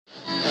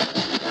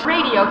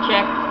audio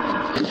check.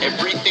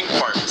 Everything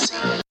Pharmacy.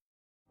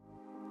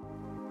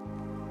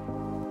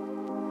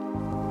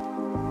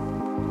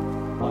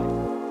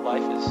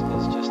 Life is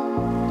just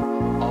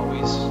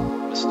always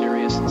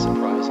mysterious and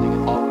surprising.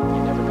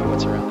 You never know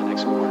what's around the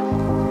next corner.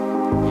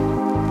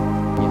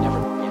 You never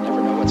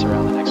know what's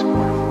around the next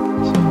corner.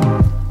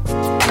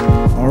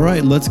 All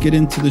right, let's get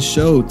into the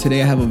show.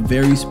 Today I have a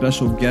very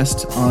special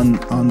guest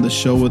on the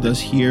show with us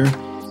here.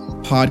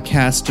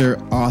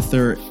 Podcaster,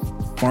 author,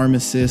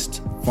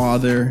 pharmacist,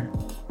 father,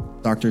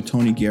 Dr.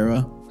 Tony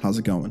Guerra. How's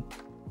it going?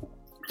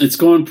 It's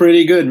going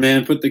pretty good,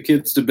 man. Put the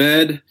kids to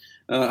bed.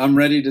 I'm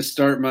ready to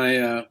start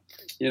my,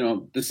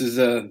 this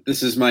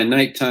is my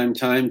nighttime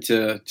time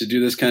to do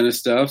this kind of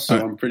stuff. So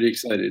I'm pretty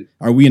excited.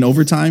 Are we in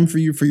overtime for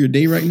your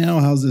day right now?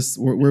 How's this?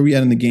 Where are we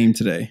at in the game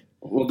today?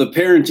 Well, the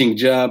parenting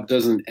job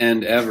doesn't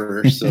end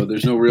ever, so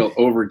there's no real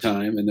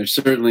overtime, and there's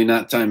certainly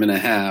not time and a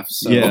half.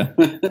 So yeah.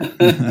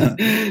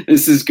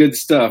 This is good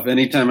stuff.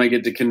 Anytime I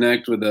get to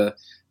connect with an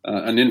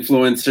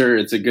influencer,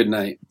 it's a good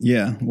night.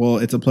 Yeah, well,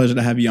 it's a pleasure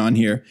to have you on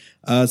here.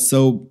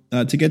 So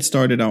to get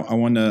started, I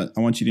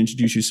want you to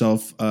introduce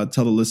yourself.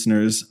 Tell the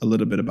listeners a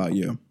little bit about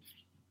you.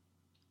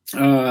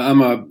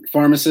 I'm a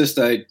pharmacist.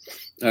 I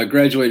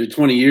graduated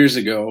 20 years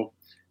ago,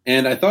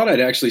 and I thought I'd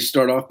actually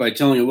start off by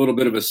telling a little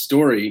bit of a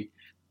story.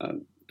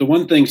 The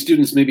one thing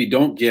students maybe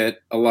don't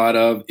get a lot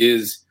of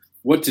is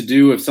what to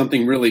do if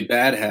something really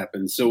bad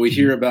happens. So we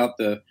hear about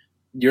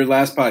your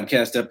last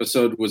podcast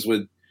episode was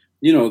with,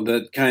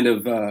 the kind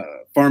of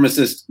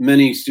pharmacist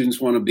many students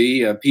want to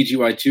be, a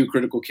PGY2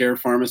 critical care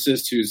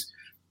pharmacist who's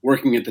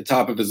working at the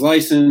top of his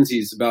license.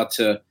 He's about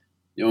to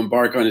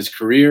embark on his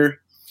career.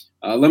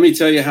 Let me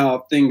tell you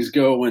how things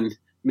go when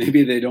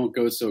maybe they don't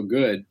go so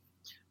good.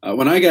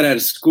 When I got out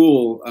of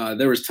school,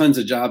 there was tons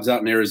of jobs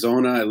out in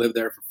Arizona. I lived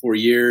there for 4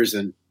 years,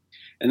 and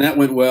that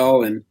went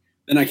well. And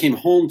then I came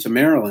home to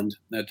Maryland,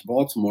 to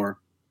Baltimore,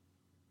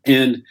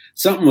 and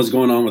something was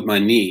going on with my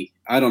knee.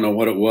 I don't know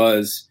what it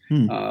was.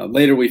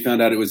 Later, we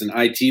found out it was an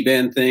IT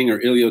band thing, or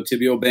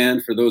iliotibial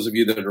band. For those of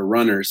you that are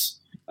runners,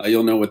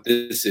 you'll know what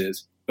this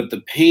is. But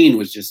the pain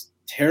was just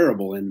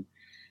terrible. And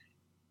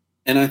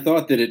I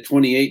thought that at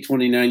 28,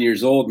 29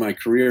 years old, my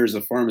career as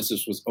a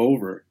pharmacist was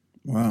over.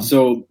 Wow.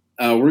 So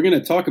we're going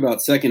to talk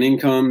about second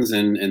incomes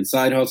and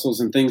side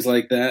hustles and things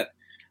like that.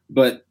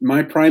 But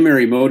my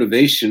primary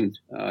motivation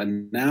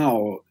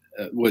now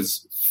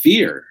was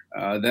fear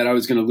that I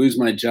was going to lose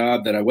my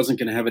job, that I wasn't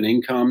going to have an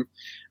income.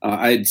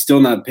 I had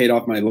still not paid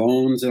off my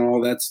loans and all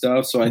that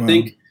stuff. So I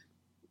think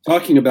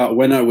talking about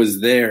when I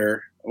was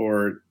there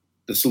or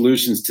the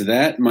solutions to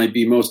that might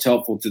be most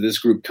helpful to this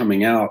group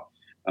coming out.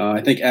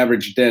 I think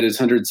average debt is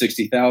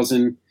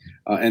 $160,000.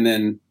 And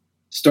then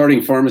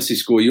starting pharmacy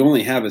school, you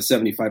only have a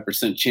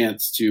 75%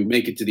 chance to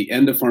make it to the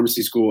end of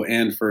pharmacy school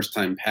and first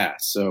time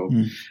pass. So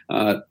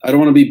I don't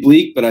want to be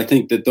bleak, but I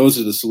think that those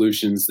are the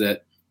solutions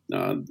that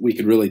we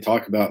could really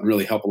talk about and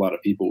really help a lot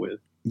of people with.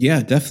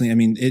 Yeah, definitely. I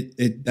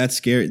mean, that's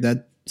scary.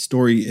 That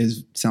story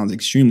sounds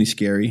extremely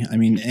scary. I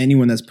mean,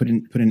 anyone that's put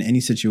in any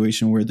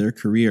situation where their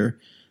career,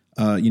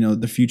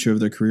 the future of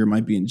their career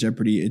might be in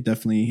jeopardy, it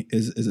definitely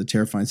is a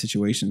terrifying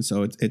situation.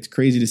 So it's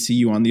crazy to see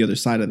you on the other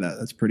side of that.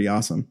 That's pretty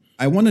awesome.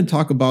 I want to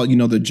talk about,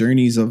 the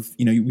journeys of,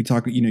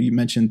 you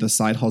mentioned the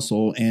side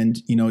hustle, and,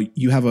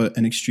 you have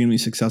an extremely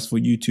successful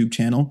YouTube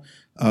channel.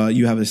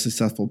 You have a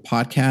successful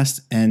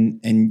podcast,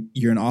 and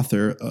you're an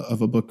author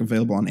of a book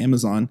available on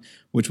Amazon,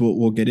 which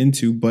we'll get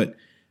into. But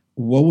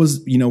what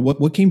was,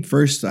 what came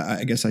first,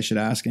 I guess I should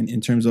ask,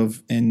 in terms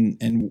of,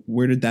 and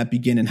where did that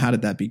begin and how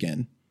did that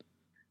begin?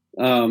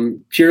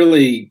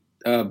 Purely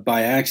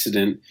by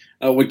accident.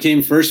 What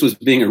came first was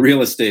being a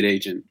real estate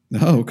agent.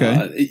 Oh,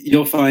 okay.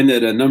 You'll find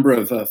that a number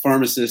of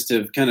pharmacists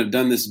have kind of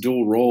done this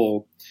dual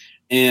role.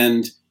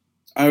 And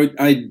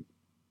I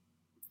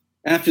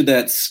after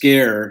that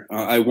scare,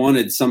 I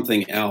wanted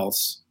something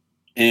else.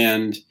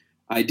 And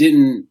I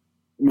didn't,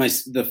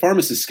 the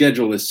pharmacist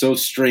schedule is so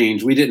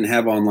strange. We didn't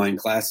have online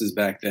classes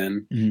back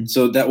then. Mm-hmm.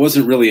 So that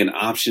wasn't really an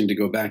option to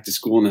go back to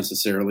school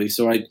necessarily.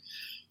 So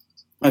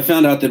I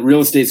found out that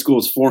real estate school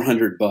is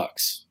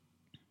 $400,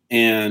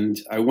 and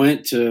I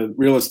went to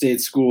real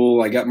estate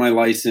school. I got my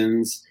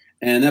license,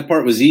 and that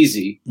part was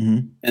easy.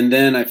 Mm-hmm. And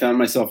then I found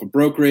myself a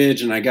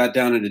brokerage, and I got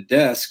down at a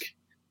desk,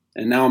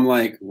 and now I'm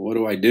like, what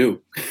do I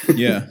do?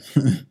 Yeah.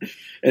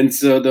 And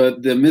so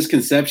the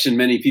misconception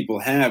many people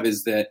have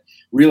is that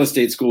real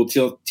estate school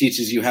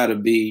teaches you how to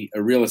be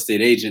a real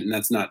estate agent, and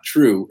that's not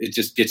true. It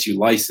just gets you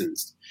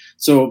licensed.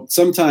 So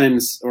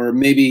sometimes, or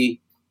maybe,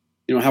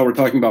 how we're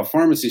talking about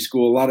pharmacy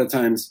school, a lot of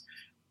times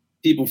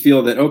people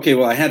feel that, okay,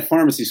 well, I had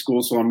pharmacy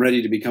school, so I'm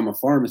ready to become a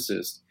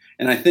pharmacist.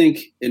 And I think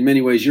in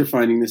many ways you're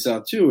finding this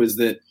out too, is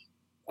that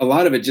a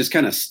lot of it just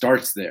kind of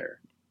starts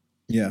there.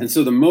 Yeah. And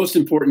so the most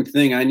important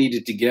thing I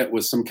needed to get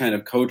was some kind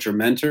of coach or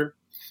mentor.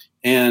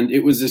 And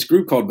it was this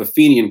group called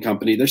Buffini and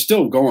Company. They're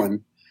still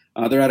going.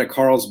 They're out of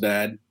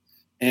Carlsbad.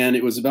 And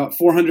it was about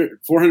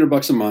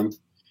 $400 a month.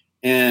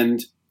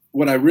 And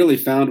what I really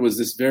found was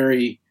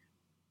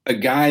a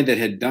guy that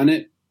had done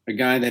it, a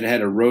guy that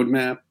had a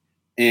roadmap,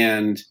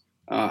 and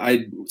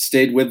I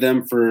stayed with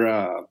them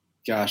for,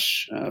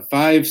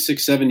 5,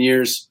 6, 7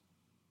 years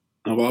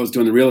while I was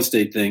doing the real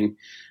estate thing,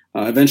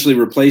 eventually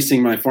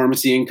replacing my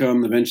pharmacy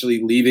income,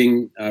 eventually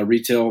leaving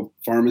retail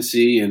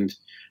pharmacy. And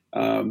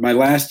my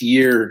last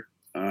year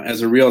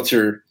as a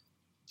realtor,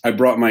 I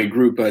brought my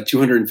group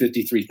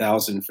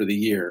 $253,000 for the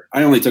year.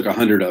 I only took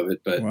 100 of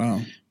it, but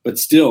Wow. but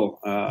still,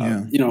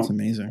 That's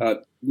amazing.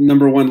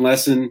 Number one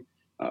lesson: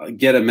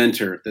 get a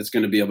mentor that's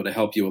going to be able to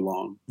help you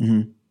along.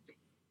 Mm-hmm.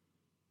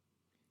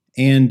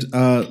 And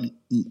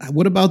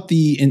what about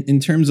in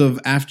terms of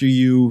after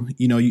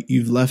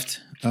you've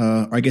left,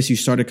 or I guess you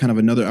started kind of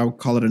another, I would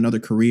call it another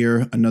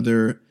career,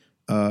 another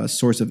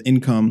source of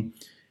income.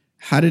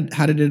 How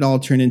did it all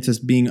turn into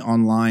being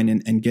online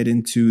and get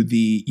into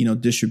the,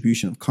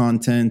 distribution of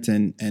content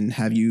and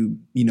have you,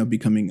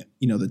 becoming,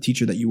 the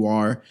teacher that you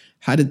are?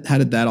 How did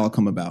that all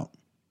come about?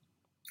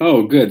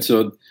 Oh, good.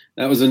 So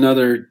that was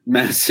another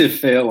massive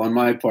fail on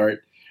my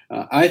part.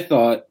 I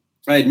thought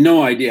I had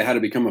no idea how to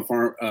become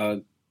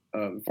a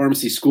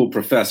pharmacy school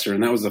professor,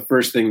 and that was the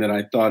first thing that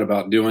I thought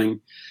about doing.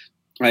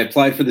 I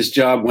applied for this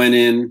job, went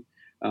in,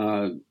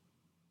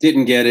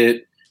 didn't get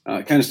it.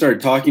 Kind of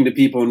started talking to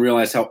people and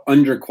realized how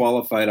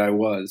underqualified I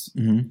was.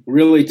 Mm-hmm.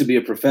 Really, to be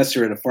a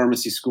professor at a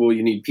pharmacy school,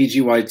 you need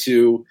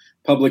PGY2,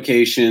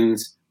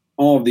 publications,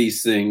 all of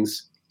these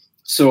things.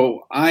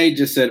 So I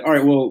just said, all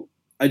right, well,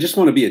 I just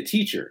want to be a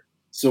teacher.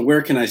 So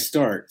where can I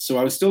start? So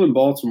I was still in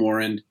Baltimore,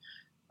 and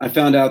I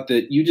found out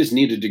that you just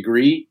need a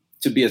degree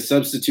to be a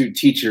substitute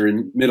teacher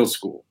in middle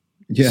school.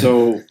 Yeah.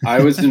 So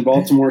I was in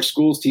Baltimore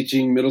schools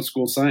teaching middle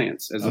school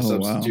science as a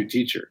substitute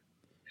teacher.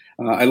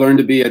 I learned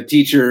to be a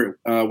teacher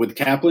with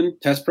Kaplan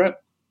test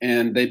prep,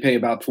 and they pay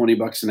about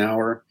 $20 an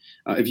hour.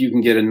 If you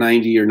can get a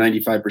 90 or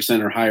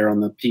 95% or higher on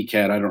the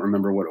PCAT, I don't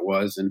remember what it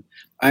was. And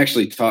I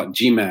actually taught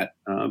GMAT,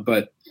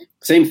 but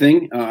same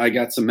thing. I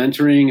got some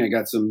mentoring. I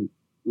got some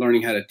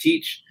learning how to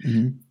teach.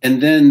 Mm-hmm.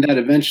 And then that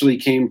eventually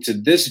came to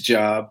this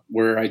job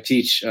where I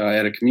teach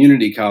at a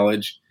community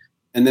college.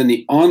 And then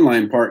the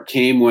online part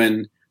came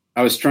when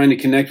I was trying to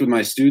connect with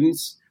my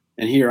students.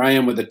 And here I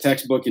am with a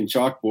textbook and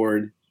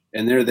chalkboard,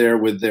 and they're there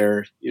with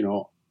their,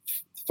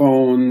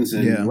 phones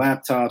and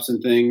laptops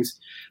and things.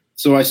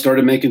 So I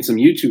started making some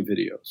YouTube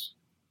videos.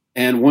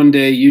 And one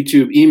day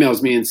YouTube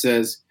emails me and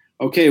says,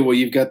 okay, well,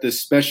 you've got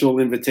this special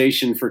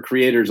invitation for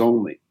creators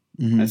only.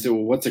 Mm-hmm. I said,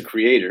 well, what's a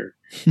creator?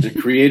 And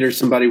a creator is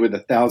somebody with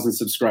 1,000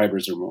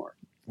 subscribers or more.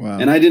 Wow.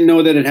 And I didn't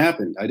know that it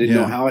happened. I didn't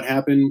know how it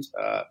happened.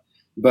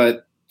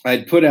 But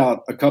I'd put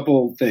out a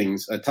couple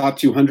things, a top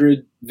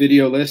 200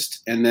 video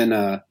list, and then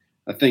a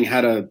thing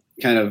how to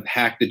kind of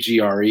hack the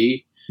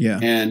GRE. Yeah.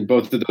 And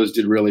both of those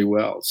did really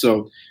well.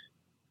 So,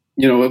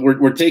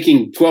 we're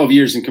taking 12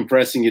 years and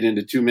compressing it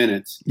into 2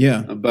 minutes.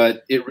 Yeah.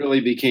 But it really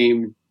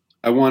became,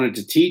 I wanted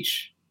to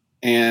teach,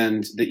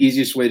 and the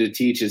easiest way to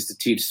teach is to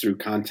teach through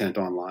content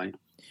online.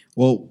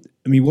 Well,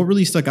 I mean, what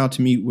really stuck out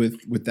to me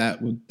with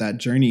that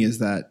journey is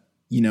that,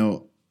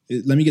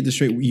 let me get this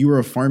straight. You were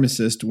a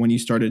pharmacist when you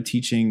started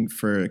teaching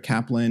for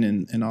Kaplan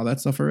and all that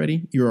stuff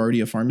already? You were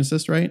already a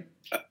pharmacist, right?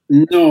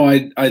 No,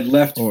 I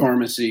left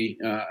pharmacy.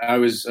 I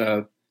was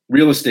a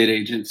real estate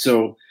agent.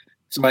 So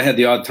I had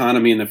the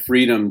autonomy and the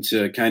freedom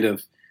to kind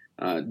of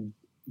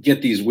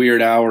get these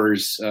weird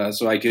hours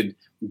so I could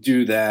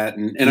do that.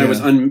 And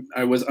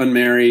I was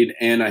unmarried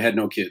and I had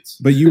no kids.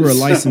 But you were a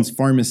licensed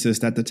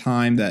pharmacist at the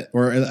time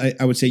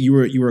I would say you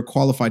were a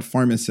qualified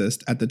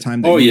pharmacist at the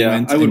time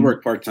that I would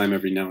work part-time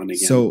every now and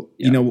again. So,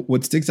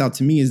 what sticks out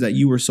to me is that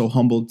you were so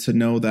humbled to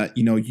know that,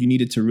 you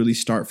needed to really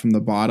start from the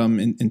bottom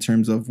in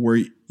terms of where,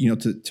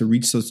 to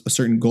reach a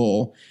certain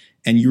goal.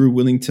 And you were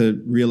willing to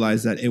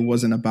realize that it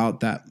wasn't about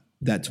that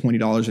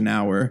 $20 an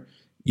hour,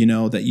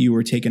 that you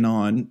were taking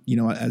on,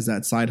 as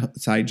that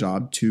side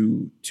job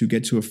to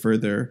get to a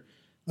further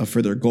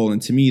goal.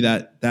 And to me,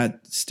 that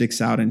sticks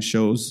out and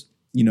shows,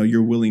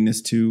 your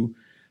willingness to,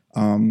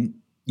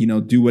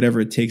 do whatever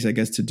it takes, I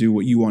guess, to do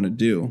what you want to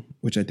do,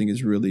 which I think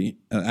is really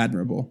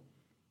admirable.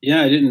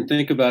 Yeah, I didn't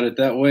think about it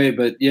that way,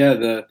 but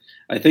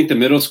I think the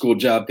middle school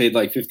job paid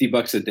like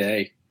 $50 a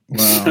day.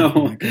 Wow.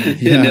 So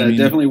it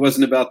definitely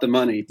wasn't about the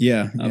money.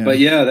 Yeah. But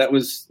that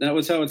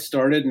was how it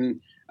started.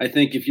 And I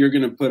think if you're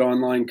going to put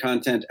online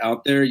content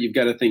out there, you've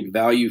got to think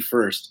value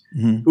first.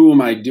 Mm-hmm. Who am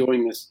I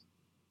doing this?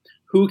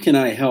 Who can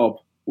I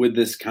help with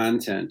this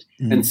content?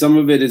 Mm-hmm. And some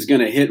of it is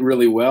going to hit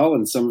really well,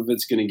 and some of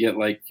it's going to get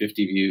like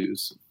 50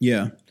 views.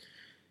 Yeah.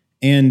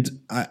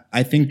 And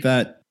I think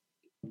that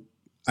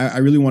I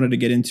really wanted to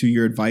get into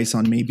your advice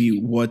on maybe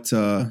what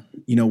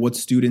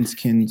students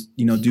can,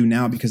 do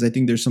now, because I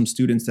think there's some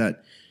students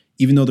that,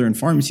 even though they're in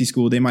pharmacy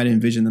school, they might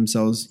envision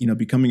themselves,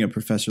 becoming a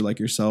professor like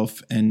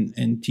yourself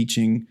and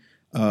teaching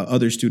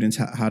other students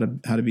how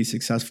to be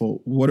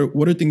successful. What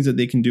are things that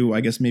they can do,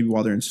 I guess, maybe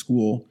while they're in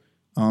school,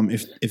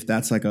 if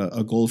that's like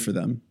a goal for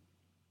them?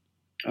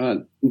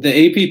 The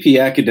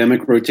APP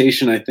academic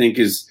rotation, I think,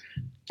 is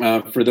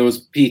for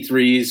those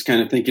P3s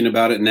kind of thinking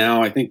about it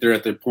now. I think they're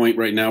at the point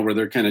right now where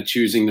they're kind of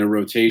choosing their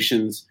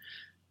rotations.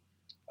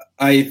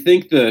 I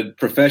think the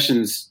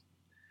profession's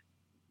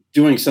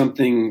doing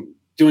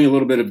doing a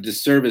little bit of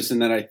disservice in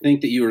that I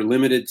think that you are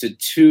limited to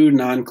 2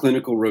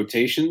 non-clinical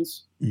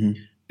rotations. Mm-hmm.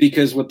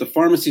 Because what the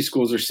pharmacy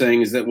schools are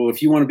saying is that, well,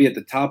 if you want to be at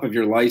the top of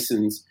your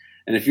license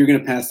and if you're going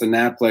to pass the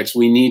NAPLEX,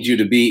 we need you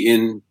to be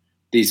in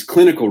these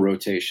clinical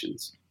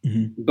rotations.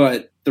 Mm-hmm.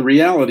 But the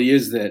reality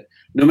is that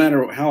no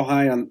matter how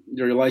high on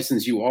your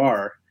license you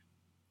are,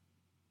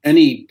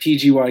 any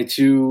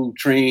PGY2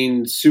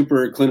 trained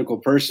super clinical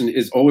person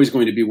is always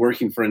going to be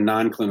working for a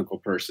non-clinical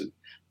person.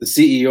 The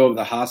CEO of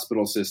the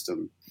hospital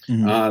system,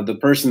 Mm-hmm. the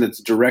person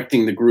that's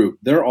directing the group,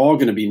 they're all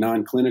going to be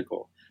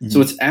non-clinical. Mm-hmm. So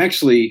it's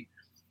actually,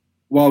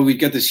 while we've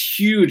got this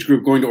huge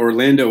group going to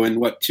Orlando in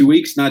 2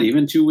 weeks, not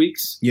even 2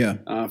 weeks, Yeah.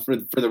 For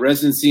the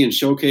residency and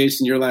showcase,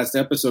 and your last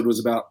episode was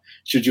about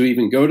should you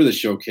even go to the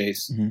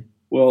showcase? Mm-hmm.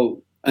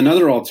 Well,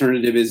 another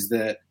alternative is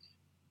that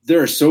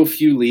there are so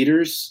few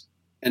leaders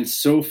and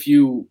so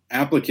few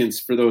applicants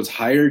for those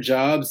higher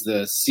jobs,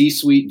 the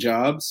C-suite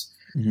jobs,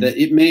 Mm-hmm. that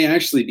it may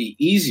actually be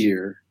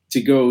easier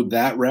to go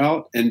that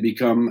route and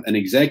become an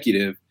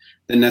executive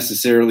than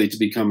necessarily to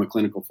become a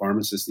clinical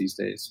pharmacist these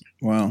days.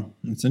 Wow,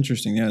 that's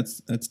interesting. Yeah,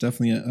 that's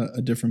definitely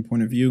a different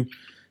point of view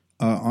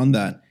on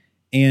that.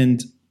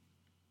 And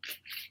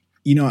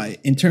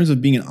in terms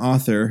of being an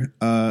author,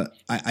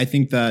 I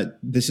think that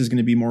this is going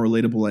to be more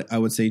relatable, I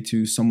would say,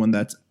 to someone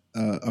that's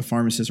a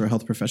pharmacist or a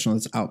health professional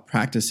that's out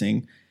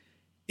practicing.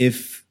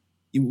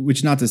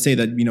 Which not to say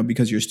that,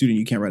 because you're a student,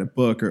 you can't write a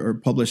book or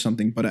publish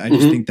something, but I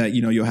just think that,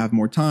 you'll have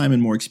more time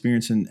and more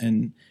experience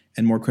and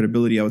more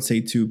credibility, I would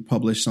say, to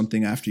publish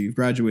something after you've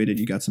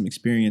graduated, you got some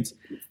experience.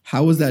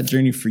 How was that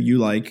journey for you?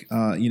 Like,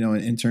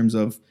 in terms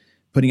of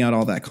putting out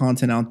all that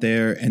content out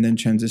there and then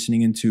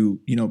transitioning into,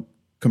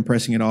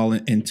 compressing it all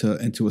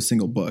into a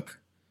single book?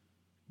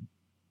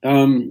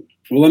 Well,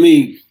 let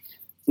me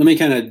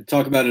kind of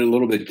talk about it a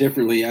little bit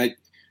differently.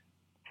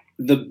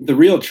 The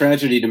real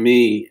tragedy to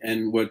me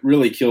and what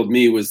really killed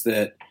me was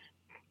that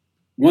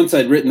once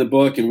I'd written the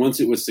book and once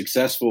it was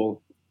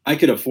successful, I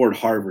could afford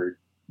Harvard.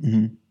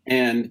 Mm-hmm.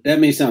 And that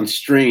may sound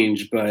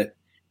strange, but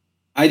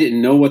I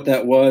didn't know what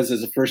that was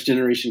as a first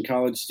generation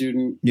college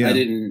student. Yeah.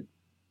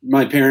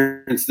 My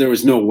parents, there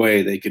was no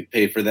way they could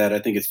pay for that. I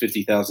think it's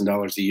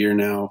 $50,000 a year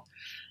now.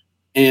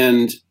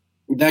 And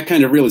that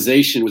kind of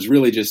realization was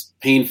really just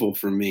painful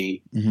for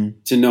me Mm-hmm.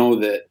 to know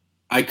that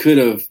I could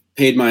have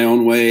paid my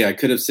own way. I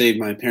could have saved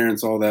my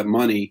parents all that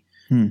money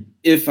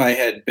if I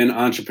had been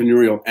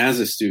entrepreneurial as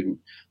a student.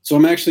 So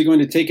I'm actually going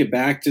to take it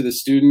back to the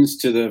students,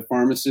 to the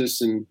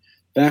pharmacists and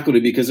faculty,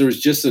 because there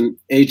was just an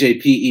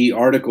AJPE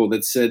article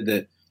that said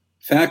that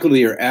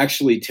faculty are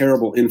actually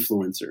terrible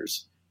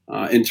influencers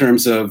in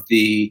terms of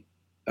the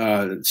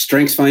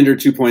StrengthsFinder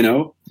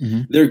 2.0.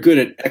 Mm-hmm. They're good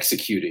at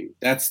executing.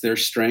 That's their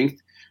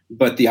strength.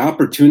 But the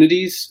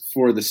opportunities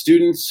for the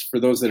students, for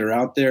those that are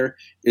out there,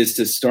 is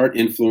to start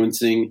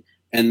influencing.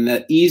 And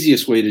the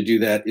easiest way to do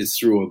that is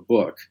through a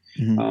book.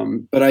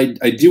 Mm-hmm. But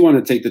I do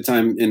want to take the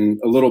time in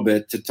a little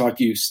bit to talk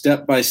you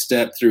step by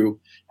step through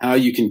how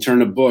you can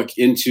turn a book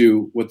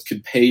into what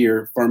could pay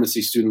your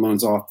pharmacy student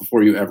loans off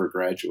before you ever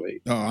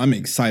graduate. Oh, I'm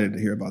excited to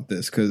hear about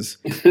this because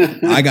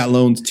I got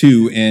loans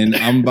too, and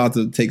I'm about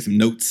to take some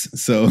notes.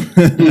 So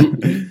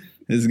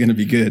this is going to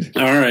be good.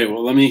 All right.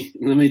 Well, let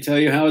me tell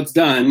you how it's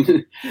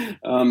done.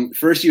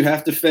 First, you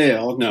have to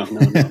fail. No.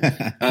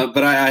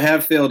 But I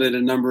have failed at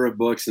a number of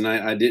books, and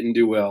I didn't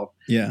do well.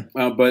 Yeah.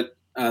 But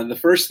the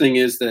first thing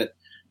is that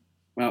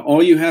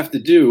all you have to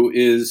do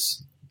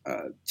is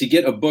to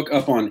get a book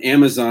up on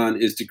Amazon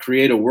is to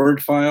create a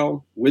Word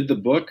file with the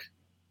book,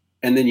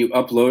 and then you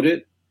upload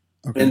it.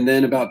 Okay. And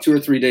then about 2 or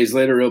 3 days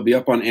later, it'll be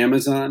up on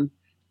Amazon,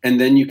 and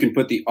then you can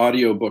put the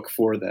audiobook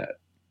for that.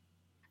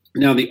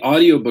 Now, the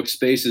audiobook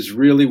space is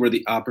really where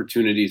the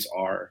opportunities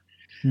are.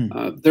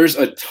 There's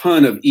a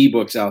ton of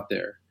ebooks out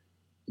there,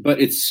 but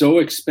it's so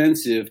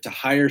expensive to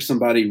hire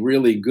somebody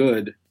really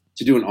good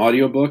to do an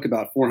audiobook,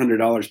 about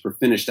 $400 per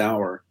finished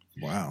hour.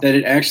 Wow. That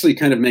it actually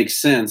kind of makes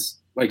sense.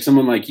 Like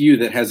someone like you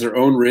that has their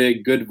own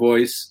rig, good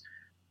voice,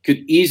 could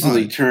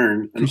easily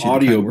turn an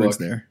audiobook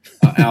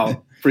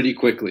out pretty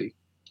quickly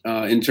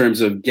in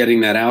terms of getting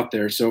that out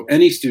there. So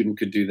any student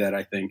could do that,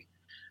 I think.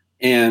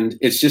 And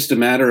it's just a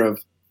matter of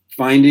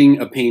finding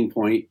a pain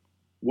point,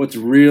 what's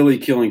really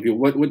killing people,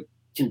 what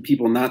can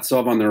people not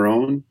solve on their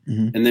own,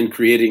 and then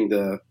creating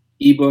the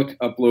ebook,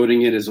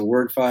 uploading it as a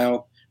Word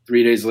file,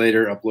 3 days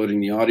later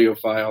uploading the audio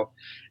file,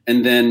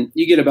 and then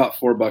you get about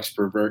 $4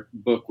 per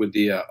book with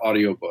the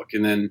audio book.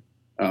 And then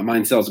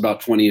mine sells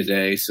about 20 a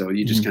day, so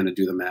you just kind of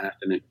do the math,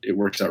 and it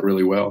works out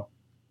really well.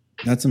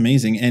 That's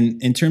amazing.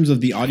 And in terms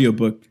of the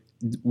audiobook,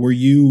 were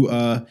you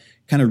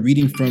kind of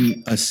reading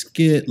from a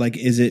skit? Like,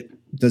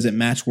 does it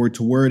match word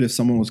to word if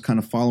someone was kind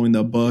of following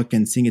the book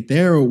and seeing it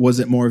there, or was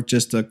it more of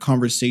just a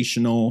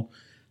conversational,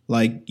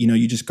 like,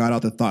 you just got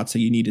out the thoughts that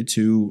you needed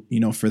to,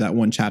 for that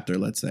one chapter,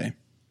 let's say?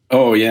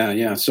 Oh,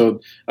 yeah.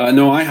 So,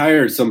 no, I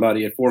hired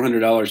somebody at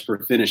 $400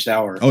 per finished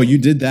hour. Oh, you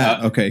did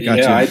that? Okay,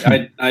 gotcha.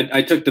 Yeah,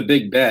 I took the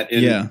big bet.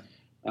 And,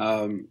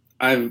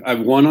 I've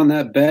won on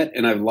that bet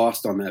and I've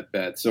lost on that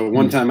bet. So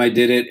one time I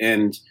did it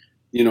and,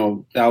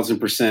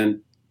 1,000%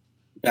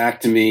 back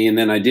to me. And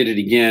then I did it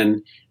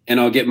again and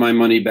I'll get my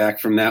money back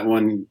from that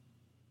one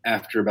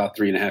after about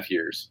 3.5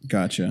 years.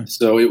 Gotcha.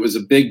 So it was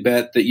a big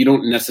bet that you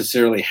don't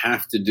necessarily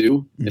have to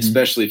do,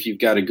 especially if you've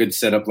got a good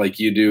setup like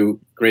you do,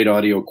 great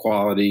audio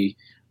quality.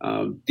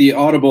 The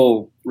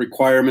Audible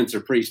requirements are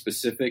pretty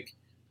specific,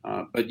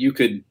 but you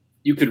could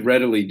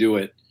readily do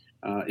it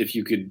if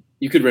you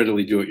could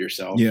readily do it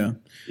yourself. Yeah.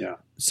 Yeah.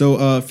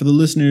 So for the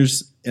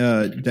listeners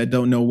that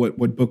don't know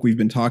what book we've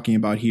been talking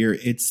about here,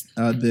 it's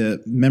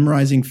the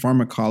Memorizing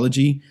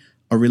Pharmacology,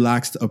 A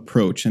Relaxed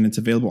Approach, and it's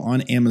available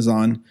on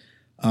Amazon.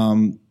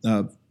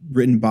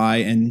 Written by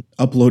and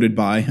uploaded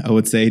by, I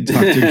would say,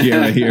 Dr.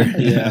 Guerra here.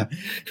 Yeah.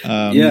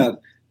 Yeah.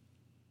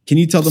 Can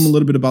you tell them a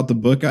little bit about the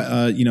book,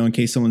 in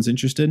case someone's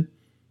interested?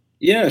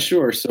 Yeah,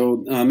 sure.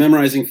 So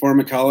Memorizing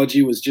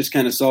Pharmacology was just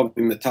kind of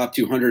solving the top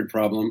 200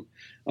 problem.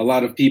 A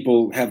lot of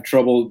people have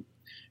trouble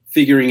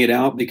figuring it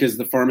out because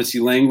the pharmacy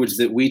language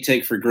that we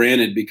take for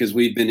granted because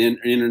we've been in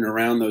and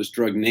around those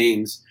drug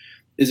names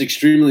is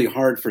extremely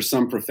hard for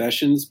some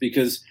professions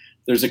because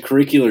there's a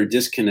curricular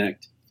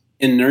disconnect.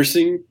 In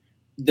nursing,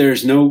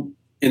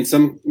 in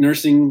some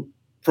nursing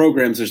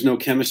programs, there's no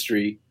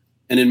chemistry.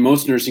 And in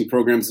most nursing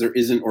programs, there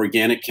isn't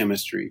organic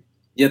chemistry.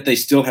 Yet they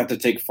still have to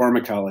take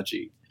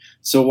pharmacology.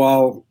 So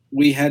while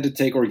we had to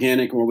take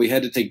organic or we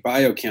had to take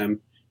biochem,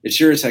 it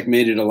sure as heck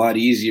made it a lot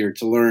easier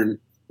to learn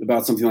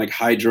about something like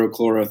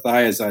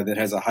hydrochlorothiazide that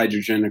has a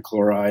hydrogen, a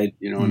chloride,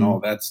 and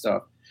all that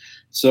stuff.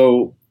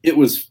 So it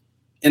was,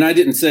 and I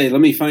didn't say,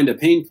 let me find a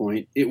pain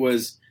point. It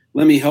was,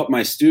 let me help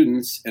my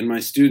students. And my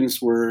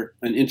students were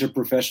an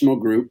interprofessional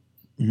group,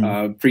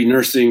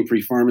 pre-nursing,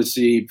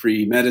 pre-pharmacy,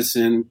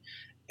 pre-medicine.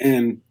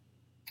 And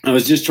I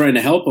was just trying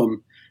to help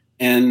them.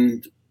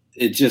 And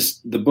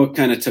the book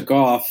kind of took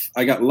off.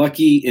 I got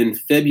lucky in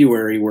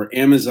February where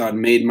Amazon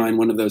made mine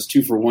one of those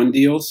 2-for-1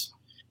 deals.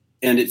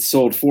 And it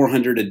sold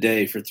 400 a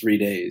day for 3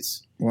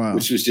 days. Wow.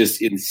 Which was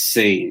just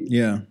insane.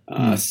 Yeah.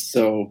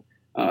 So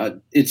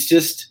it's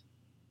just,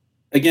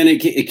 again,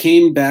 it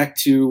came back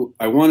to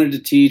I wanted to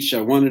teach.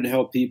 I wanted to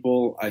help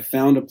people. I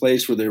found a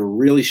place where they were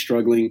really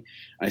struggling.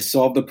 I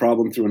solved the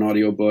problem through an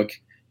audiobook.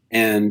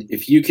 And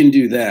if you can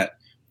do that,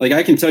 like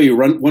I can tell you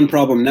one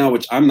problem now,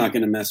 which I'm not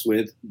going to mess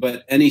with,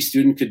 but any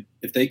student could,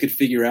 if they could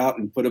figure out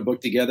and put a book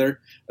together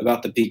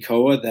about the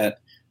PCOA, that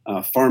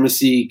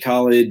pharmacy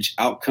college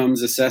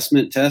outcomes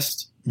assessment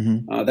test,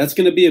 that's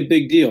going to be a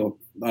big deal.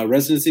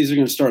 Residencies are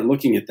going to start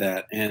looking at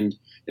that. And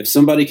if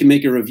somebody can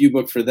make a review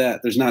book for that,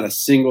 there's not a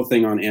single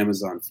thing on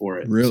Amazon for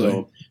it. Really?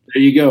 So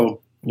there you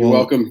go. You're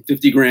welcome.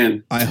 50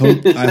 grand. I hope,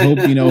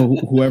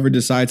 whoever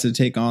decides to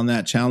take on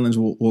that challenge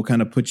will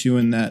kind of put you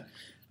in that,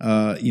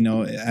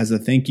 as a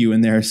thank you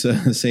in there. So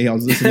say I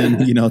was listening,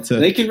 to.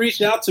 They can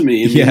reach out to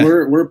me. I mean,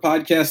 we're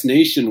Podcast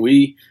Nation.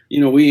 We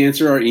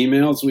answer our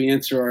emails. We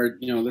answer our,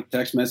 the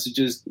text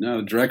messages,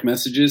 direct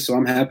messages. So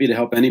I'm happy to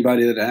help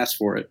anybody that asks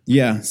for it.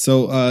 Yeah.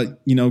 So,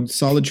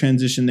 solid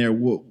transition there.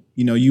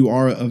 You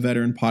are a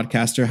veteran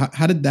podcaster.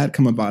 How did that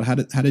come about? How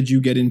did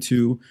you get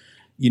into,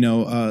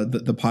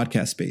 the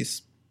podcast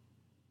space?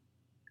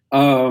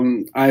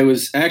 I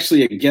was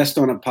actually a guest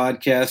on a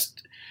podcast,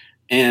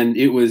 and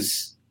it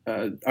was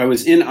I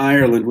was in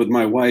Ireland with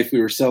my wife. We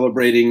were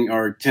celebrating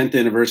our 10th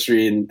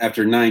anniversary,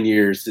 after 9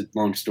 years. It's a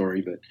long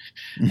story, but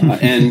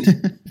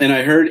and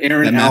I heard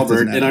Erin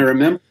Albert, and I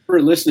remember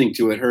listening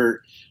to it.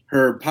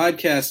 Her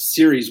podcast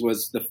series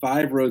was the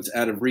 5 Roads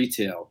Out of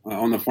Retail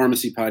on the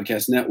Pharmacy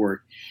Podcast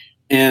Network.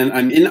 And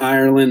I'm in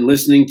Ireland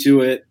listening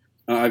to it.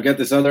 I've got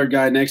this other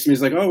guy next to me.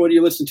 He's like, "Oh, what do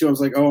you listen to?" I was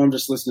like, "Oh, I'm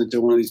just listening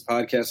to one of these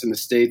podcasts in the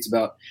States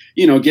about,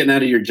 getting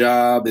out of your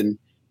job and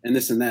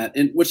this and that."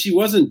 And what she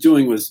wasn't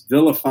doing was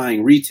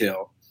vilifying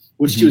retail.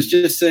 What she was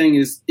just saying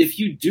is, if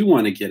you do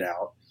want to get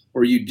out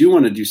or you do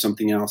want to do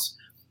something else,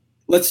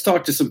 let's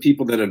talk to some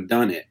people that have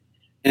done it.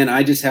 And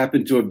I just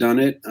happened to have done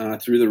it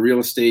through the real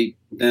estate,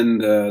 then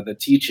the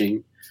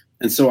teaching.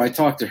 And so I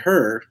talked to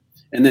her.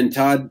 And then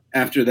Todd,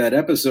 after that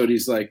episode,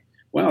 he's like,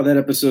 "Wow, that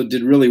episode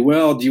did really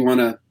well. Do you want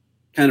to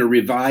kind of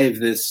revive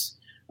this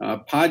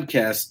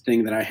podcast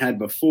thing that I had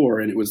before?"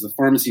 And it was the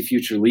Pharmacy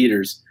Future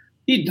Leaders.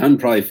 He'd done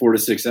probably 4 to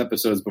 6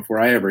 episodes before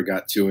I ever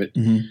got to it.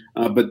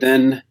 But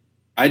then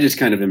I just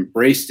kind of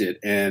embraced it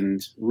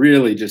and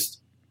really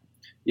just,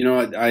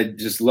 I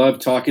just love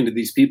talking to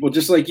these people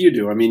just like you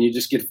do. I mean, you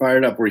just get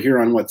fired up. We're here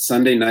on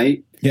Sunday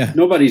night. Yeah.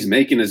 Nobody's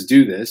making us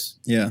do this.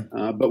 Yeah.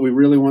 But we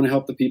really want to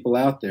help the people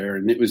out there.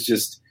 And it was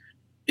just,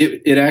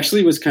 it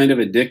actually was kind of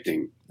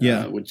addicting.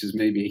 Yeah. Which is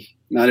maybe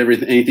not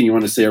anything you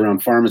want to say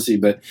around pharmacy,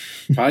 but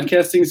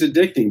podcasting is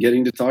addicting.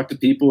 Getting to talk to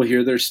people,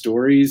 hear their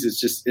stories.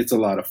 It's a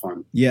lot of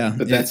fun. Yeah.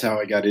 But that's how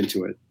I got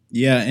into it.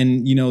 Yeah.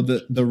 And,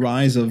 the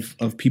rise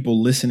of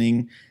people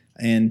listening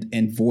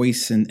and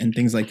voice and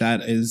things like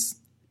that is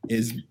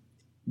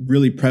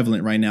really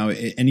prevalent right now.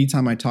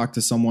 Anytime I talk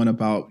to someone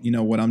about,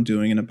 what I'm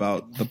doing and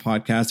about the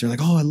podcast, they're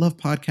like, "Oh, I love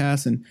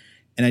podcasts." And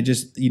I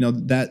just,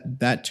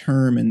 that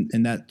term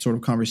and that sort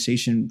of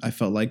conversation, I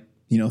felt like,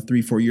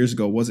 3-4 years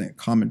ago wasn't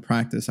common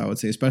practice, I would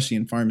say, especially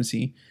in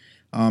pharmacy,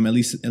 at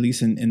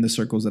least in the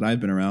circles that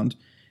I've been around.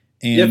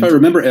 And if I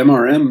remember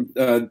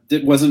MRM,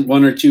 it wasn't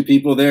 1 or 2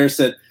 people there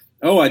said,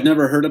 oh, I'd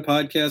never heard a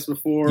podcast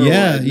before.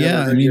 Yeah, I'd never yeah.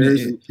 I heard mean,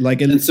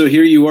 yours. And so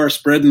here you are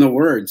spreading the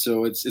word.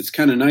 So it's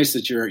kind of nice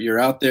that you're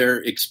out there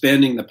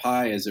expanding the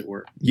pie, as it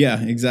were.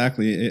 Yeah,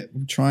 exactly.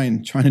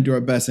 Trying to do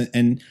our best.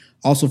 And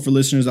also for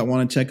listeners that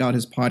want to check out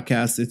his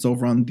podcast, it's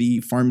over on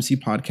the Pharmacy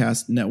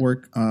Podcast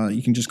Network.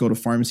 You can just go to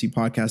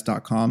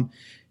pharmacypodcast.com.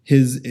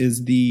 His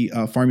is the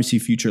Pharmacy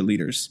Future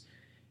Leaders.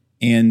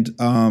 And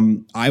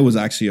I was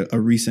actually a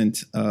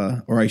recent,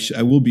 I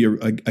will be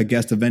a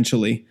guest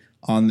eventually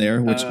on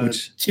there,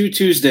 which 2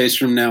 Tuesdays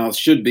from now it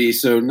should be.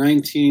 So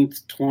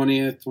 19th,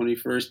 20th,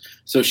 21st.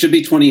 So it should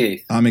be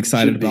 28th. I'm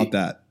excited about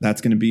that.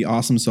 That's going to be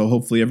awesome. So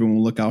hopefully everyone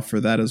will look out for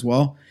that as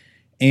well.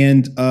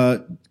 And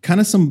kind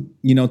of some,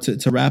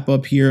 to wrap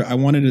up here, I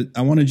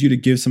wanted you to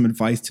give some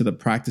advice to the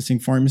practicing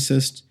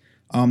pharmacist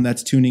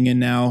that's tuning in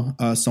now,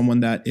 someone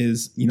that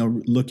is,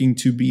 looking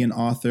to be an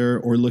author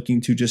or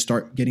looking to just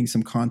start getting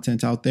some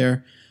content out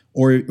there,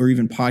 or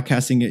even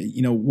podcasting.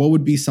 What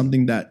would be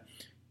something that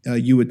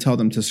you would tell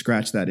them to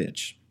scratch that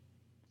itch?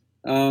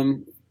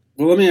 Well,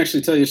 let me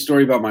actually tell you a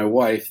story about my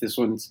wife. This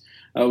one was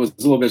a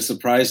little bit of a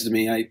surprise to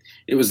me.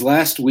 It was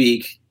last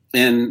week,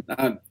 and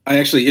I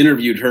actually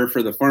interviewed her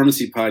for the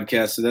Pharmacy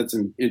Podcast. So that's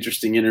an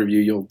interesting interview.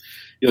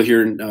 You'll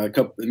hear in a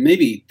couple,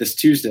 maybe this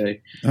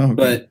Tuesday. Oh, okay.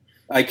 But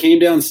I came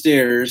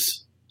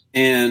downstairs,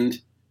 and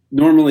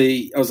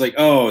normally I was like,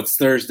 "Oh, it's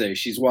Thursday.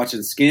 She's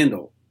watching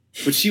Scandal."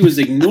 But she was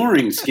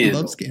ignoring Scandal.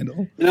 I love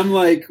Scandal. And I'm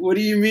like, "What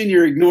do you mean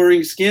you're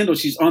ignoring Scandal?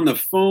 She's on the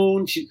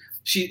phone. She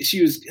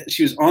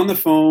was on the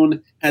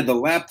phone, had the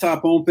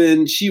laptop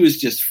open. She was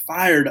just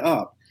fired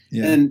up."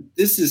 Yeah. And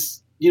this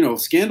is,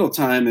 Scandal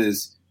time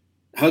is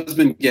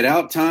husband get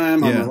out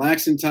time, I'm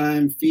relaxing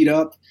time, feet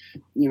up,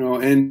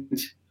 and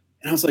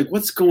I was like,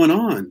 "What's going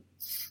on?"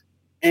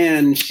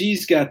 And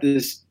she's got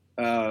this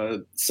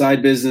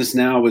side business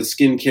now with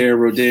skincare,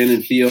 Rodin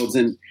and Fields,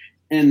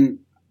 and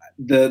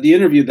the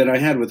interview that I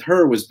had with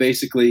her was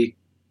basically,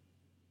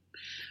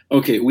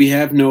 okay, we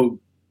have no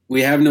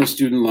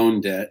student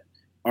loan debt.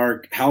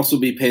 Our house will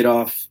be paid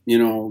off,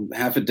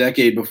 half a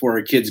decade before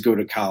our kids go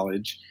to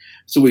college.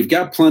 So we've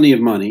got plenty of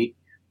money.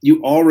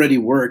 You already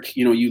work,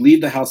 you leave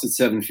the house at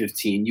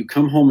 7:15, you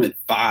come home at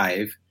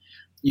 5,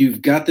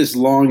 you've got this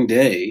long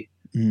day.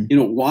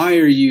 Why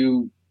are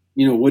you,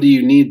 what do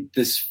you need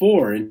this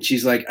for? And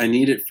she's like, I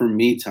need it for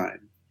me time.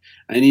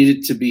 I need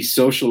it to be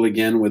social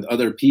again with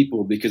other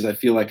people because I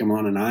feel like I'm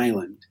on an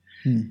island.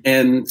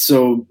 And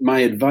so my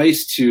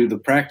advice to the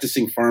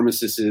practicing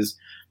pharmacist is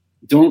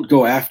don't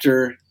go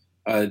after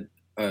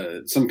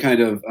some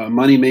kind of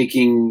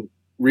money-making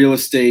real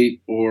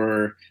estate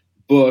or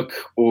book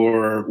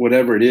or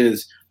whatever it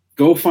is.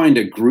 Go find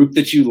a group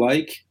that you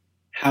like,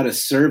 how to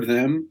serve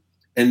them,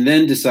 and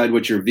then decide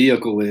what your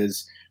vehicle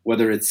is,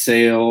 whether it's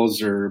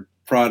sales or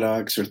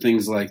products or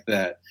things like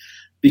that.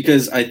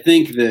 Because I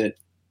think that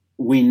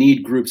we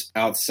need groups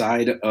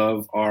outside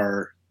of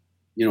our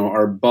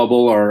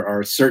bubble,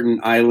 our certain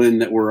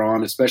island that we're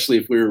on, especially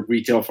if we're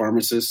retail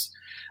pharmacists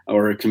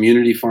or a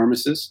community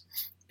pharmacist.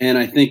 And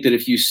I think that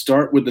if you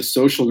start with the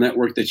social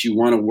network that you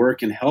want to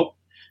work and help,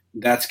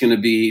 that's going to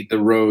be the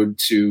road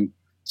to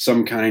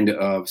some kind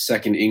of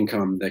second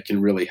income that can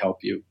really help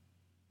you.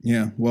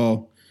 Yeah,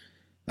 well,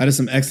 that is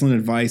some excellent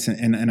advice.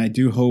 And I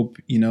do hope,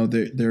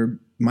 there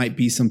might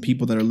be some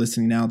people that are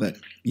listening now that,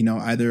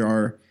 either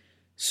are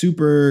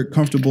super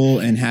comfortable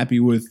and happy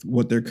with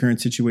what their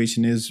current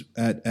situation is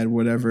at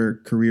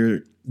whatever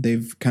career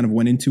they've kind of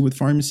went into with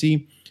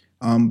pharmacy.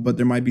 But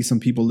there might be some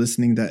people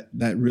listening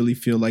that really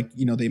feel like,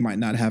 they might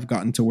not have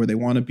gotten to where they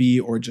want to be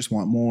or just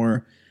want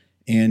more.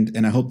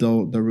 And I hope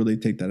they'll really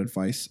take that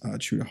advice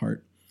true to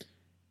heart.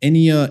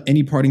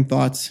 Any parting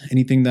thoughts?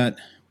 Anything that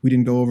we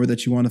didn't go over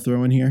that you want to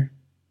throw in here?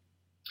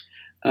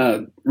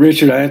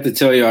 Richard, I have to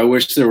tell you, I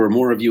wish there were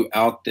more of you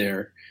out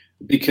there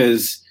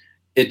because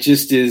it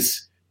just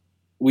is.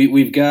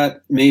 We've got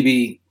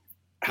maybe,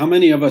 how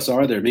many of us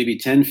are there? Maybe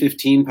 10,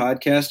 15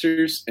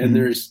 podcasters, and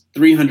there's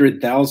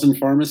 300,000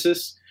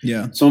 pharmacists.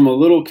 Yeah. So I'm a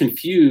little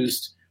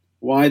confused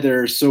why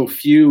there are so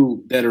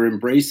few that are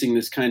embracing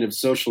this kind of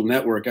social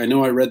network. I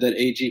know I read that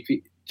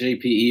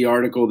JPE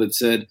article that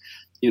said,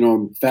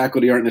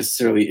 faculty aren't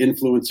necessarily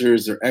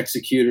influencers or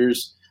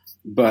executors,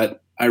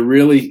 but I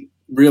really,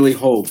 really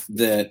hope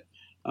that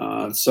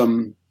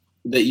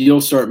that you'll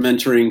start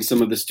mentoring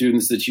some of the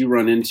students that you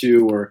run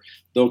into, or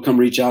they'll come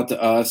reach out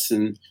to us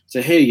and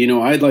say, hey,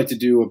 I'd like to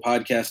do a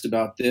podcast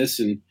about this,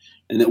 and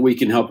that we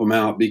can help them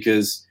out,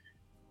 because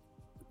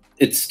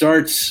it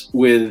starts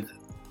with,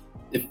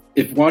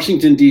 if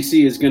Washington,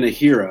 D.C. is going to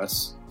hear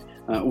us,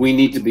 we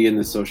need to be in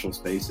the social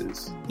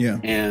spaces. Yeah.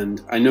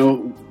 And I know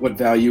what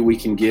value we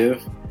can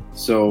give.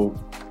 So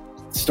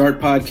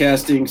start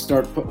podcasting,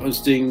 start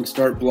posting,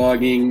 start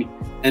blogging,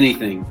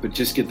 anything, but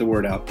just get the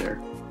word out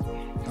there.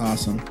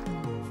 Awesome.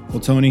 Well,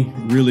 Tony,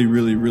 really,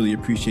 really, really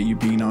appreciate you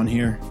being on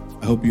here.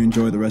 I hope you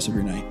enjoy the rest of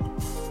your night.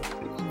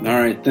 All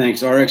right.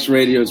 Thanks. RX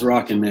Radio's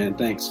rocking, man.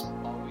 Thanks.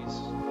 Always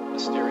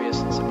mysterious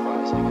and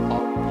surprising. You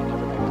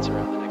never know what's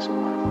around the next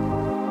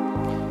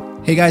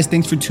corner. Hey guys,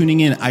 thanks for tuning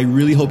in. I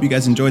really hope you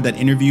guys enjoyed that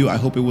interview. I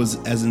hope it was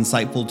as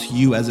insightful to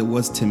you as it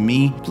was to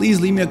me.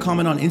 Please leave me a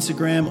comment on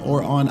Instagram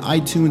or on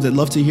iTunes. I'd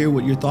love to hear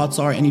what your thoughts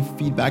are. Any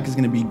feedback is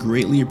going to be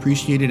greatly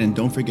appreciated, and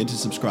don't forget to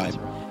subscribe.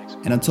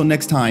 And until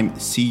next time,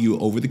 see you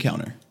over the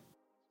counter.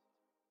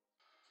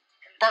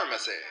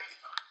 Pharmacist.